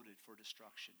devoted for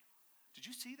destruction. Did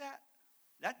you see that?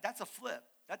 That's a flip.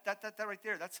 That right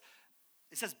there.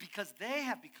 It says because they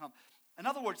have become. In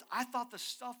other words, I thought the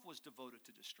stuff was devoted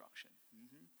to destruction.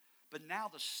 But now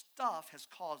the stuff has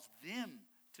caused them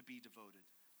to be devoted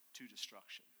to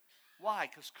destruction. Why?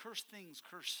 Because cursed things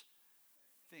curse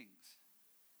things.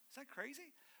 Is that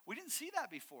crazy? We didn't see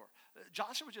that before.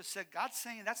 Joshua just said, God's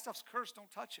saying that stuff's cursed,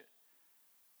 don't touch it.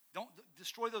 Don't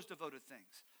destroy those devoted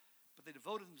things. But they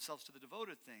devoted themselves to the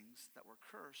devoted things that were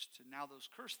cursed, and now those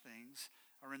cursed things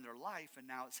are in their life, and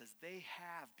now it says they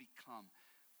have become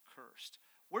cursed.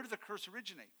 Where did the curse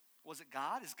originate? Was it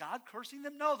God? Is God cursing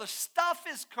them? No, the stuff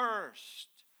is cursed.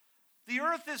 The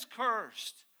earth is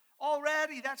cursed.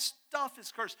 Already that stuff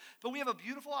is cursed. But we have a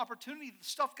beautiful opportunity. The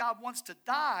stuff God wants to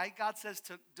die, God says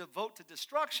to devote to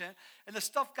destruction. And the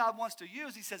stuff God wants to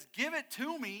use, he says, give it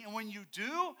to me. And when you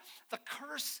do, the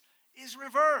curse is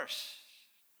reversed.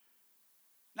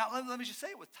 Now, let me just say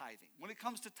it with tithing. When it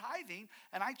comes to tithing,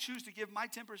 and I choose to give my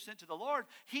 10% to the Lord,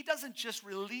 he doesn't just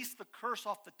release the curse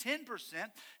off the 10%.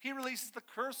 He releases the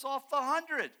curse off the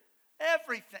 100.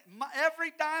 Everything,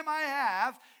 every dime I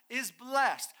have is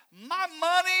blessed. My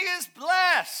money is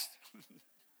blessed.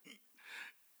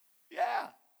 Yeah.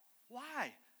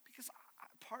 Why? Because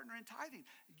I partner in tithing.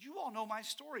 You all know my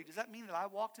story. Does that mean that I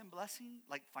walked in blessing,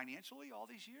 like financially, all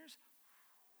these years?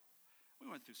 We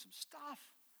went through some stuff.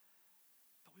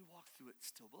 We walked through it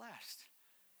still blessed.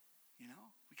 You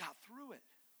know, we got through it.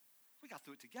 We got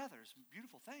through it together. It's a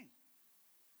beautiful thing.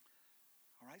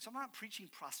 All right, so I'm not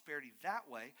preaching prosperity that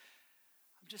way.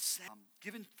 I'm just saying,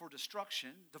 given for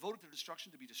destruction, devoted to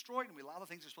destruction to be destroyed, and we allow the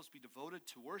things that are supposed to be devoted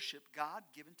to worship God,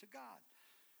 given to God.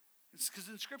 It's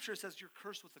because in Scripture it says you're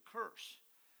cursed with the curse.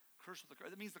 Cursed with the curse.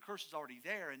 That means the curse is already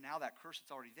there, and now that curse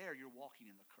that's already there, you're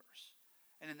walking in the curse.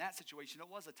 And in that situation, it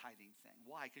was a tithing thing.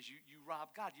 Why? Because you rob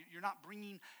God. You're not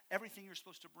bringing everything you're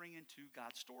supposed to bring into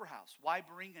God's storehouse. Why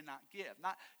bring and not give?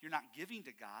 You're not giving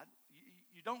to God.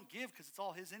 You don't give because it's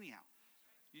all his anyhow.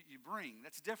 You bring.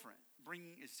 That's different.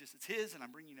 Bring is just, it's his and I'm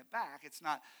bringing it back. It's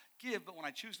not give, but when I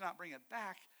choose to not bring it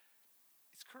back,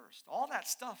 it's cursed. All that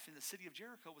stuff in the city of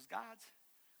Jericho was God's.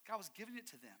 God was giving it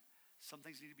to them. Some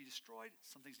things need to be destroyed.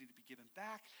 Some things need to be given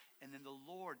back. And then the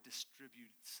Lord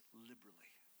distributes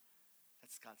liberally.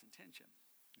 That's God's intention,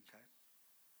 okay?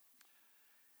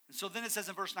 And so then it says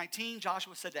in verse 19,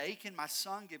 Joshua said to Achan, my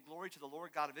son, give glory to the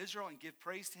Lord God of Israel and give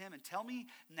praise to him and tell me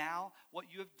now what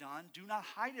you have done. Do not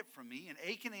hide it from me. And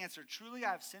Achan answered, truly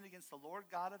I have sinned against the Lord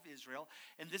God of Israel,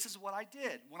 and this is what I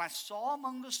did. When I saw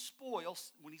among the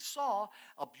spoils, when he saw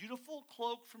a beautiful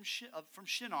cloak from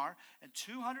Shinar and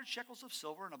 200 shekels of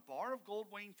silver and a bar of gold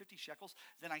weighing 50 shekels,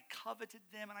 then I coveted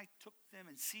them and I took them,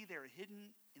 and see, they are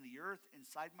hidden in the earth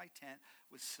inside my tent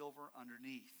with silver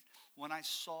underneath. When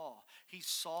he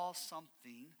saw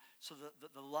something, so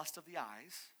the lust of the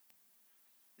eyes,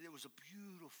 it was a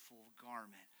beautiful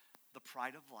garment, the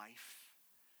pride of life,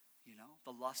 you know,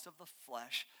 the lust of the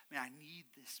flesh. Man, I need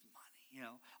this money, you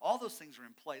know. All those things are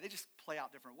in play. They just play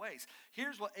out different ways.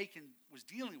 Here's what Achan was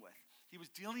dealing with. He was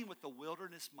dealing with the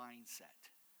wilderness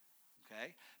mindset.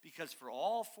 Okay? Because for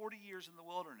all 40 years in the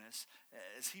wilderness,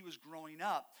 as he was growing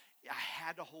up, I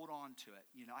had to hold on to it.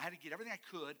 You know, I had to get everything I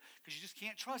could because you just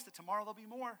can't trust that tomorrow there'll be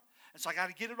more. And so I got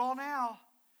to get it all now.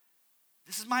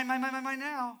 This is mine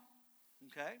now.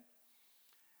 Okay?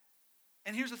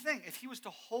 And here's the thing. If he was to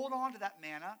hold on to that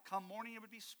manna, come morning it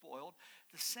would be spoiled.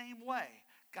 The same way,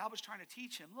 God was trying to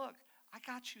teach him, look, I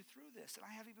got you through this, and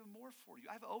I have even more for you.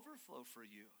 I have overflow for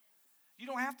you. You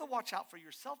don't have to watch out for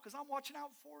yourself because I'm watching out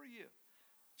for you.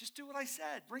 Just do what I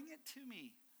said. Bring it to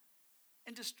me.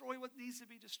 And destroy what needs to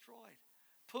be destroyed.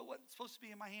 Put what's supposed to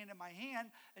be in my hand,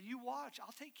 and you watch.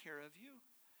 I'll take care of you.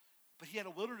 But he had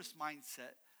a wilderness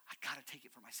mindset. I got to take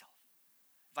it for myself.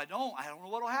 If I don't know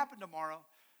what will happen tomorrow.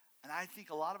 And I think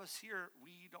a lot of us here,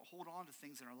 we don't hold on to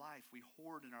things in our life. We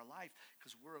hoard in our life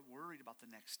because we're worried about the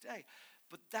next day.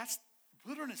 But that's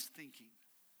wilderness thinking.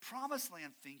 Promised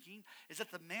land thinking is that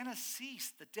the manna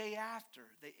ceased the day after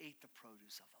they ate the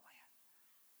produce of the land.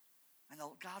 And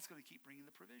God's going to keep bringing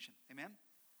the provision. Amen?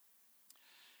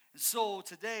 And so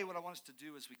today what I want us to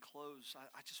do as we close,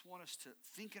 I just want us to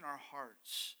think in our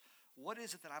hearts, what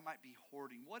is it that I might be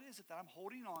hoarding? What is it that I'm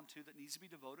holding on to that needs to be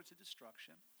devoted to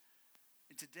destruction?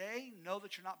 And today, know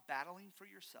that you're not battling for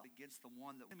yourself against the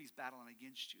one that the enemy's battling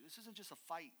against you. This isn't just a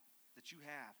fight that you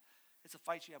have. It's a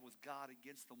fight you have with God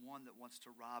against the one that wants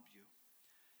to rob you.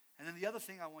 And then the other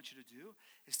thing I want you to do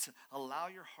is to allow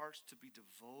your hearts to be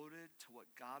devoted to what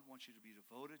God wants you to be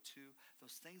devoted to,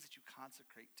 those things that you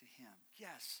consecrate to him.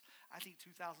 Yes, I think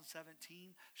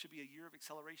 2017 should be a year of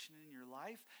acceleration in your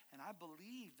life, and I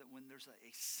believe that when there's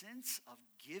a sense of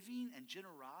giving and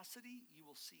generosity, you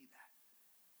will see that.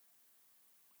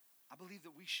 I believe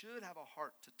that we should have a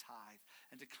heart to tithe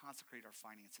and to consecrate our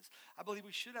finances. I believe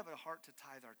we should have a heart to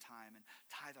tithe our time and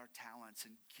tithe our talents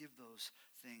and give those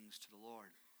things to the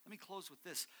Lord. Let me close with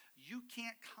this. You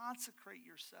can't consecrate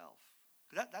yourself.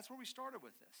 That's where we started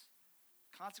with this.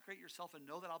 Consecrate yourself and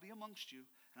know that I'll be amongst you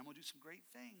and I'm going to do some great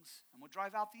things. I'm going to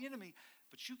drive out the enemy.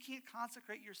 But you can't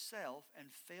consecrate yourself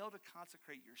and fail to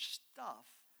consecrate your stuff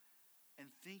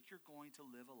and think you're going to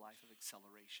live a life of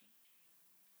acceleration.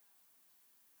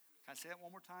 Can I say that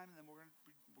one more time and then we're going to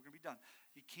be done?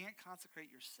 You can't consecrate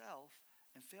yourself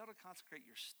and fail to consecrate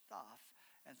your stuff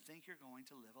and think you're going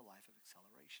to live a life of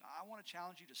acceleration. I want to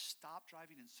challenge you to stop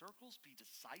driving in circles. Be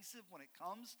decisive when it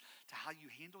comes to how you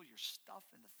handle your stuff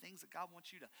and the things that God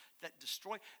wants you to that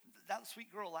destroy. That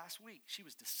sweet girl last week, she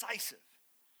was decisive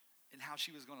in how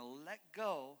she was going to let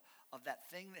go of that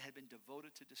thing that had been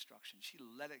devoted to destruction. She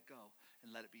let it go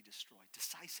and let it be destroyed.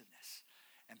 Decisiveness.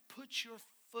 And put your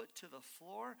foot to the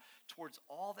floor towards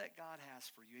all that God has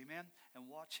for you. Amen? And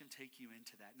watch him take you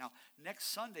into that. Now,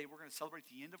 next Sunday, we're going to celebrate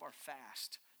the end of our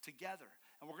fast together.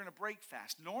 And we're going to break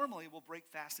fast. Normally, we'll break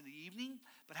fast in the evening.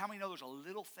 But how many know there's a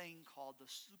little thing called the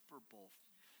Super Bowl?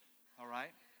 All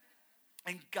right?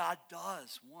 And God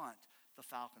does want the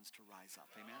Falcons to rise up.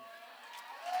 Amen?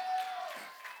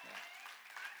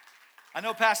 Yeah. I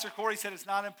know Pastor Corey said it's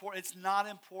not important. It's not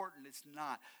important. It's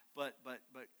not. But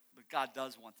God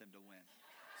does want them to win.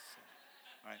 So,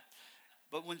 all right.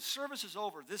 But when service is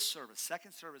over, this service,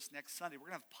 second service next Sunday, we're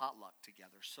going to have potluck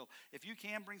together. So if you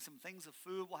can bring some things of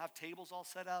food, we'll have tables all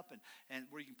set up and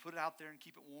where you can put it out there and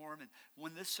keep it warm. And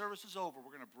when this service is over,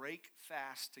 we're going to break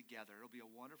fast together. It'll be a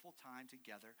wonderful time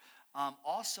together.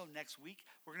 Also next week,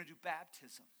 we're going to do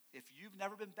baptism. If you've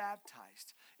never been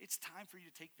baptized, it's time for you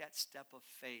to take that step of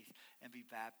faith and be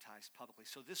baptized publicly.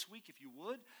 So this week, if you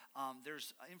would,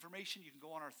 there's information. You can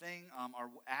go on our thing, our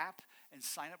app, and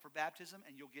sign up for baptism,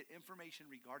 and you'll get information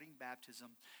regarding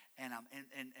baptism. And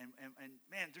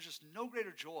man, there's just no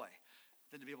greater joy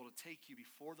than to be able to take you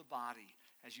before the body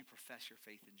as you profess your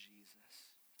faith in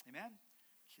Jesus. Amen?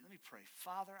 Let me pray.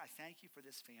 Father, I thank you for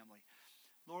this family.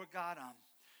 Lord God,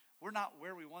 we're not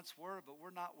where we once were, but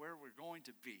we're not where we're going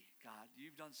to be, God.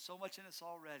 You've done so much in us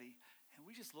already, and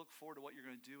we just look forward to what you're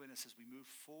going to do in us as we move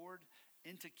forward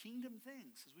into kingdom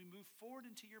things, as we move forward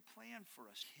into your plan for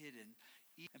us, hidden,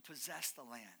 and possess the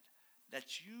land,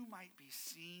 that you might be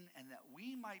seen and that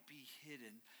we might be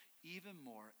hidden even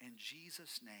more. In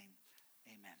Jesus' name,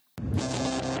 amen.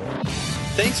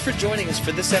 Thanks for joining us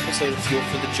for this episode of Fuel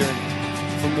for the Journey.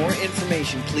 For more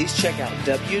information, please check out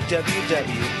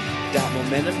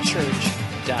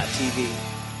www.momentumchurch.tv.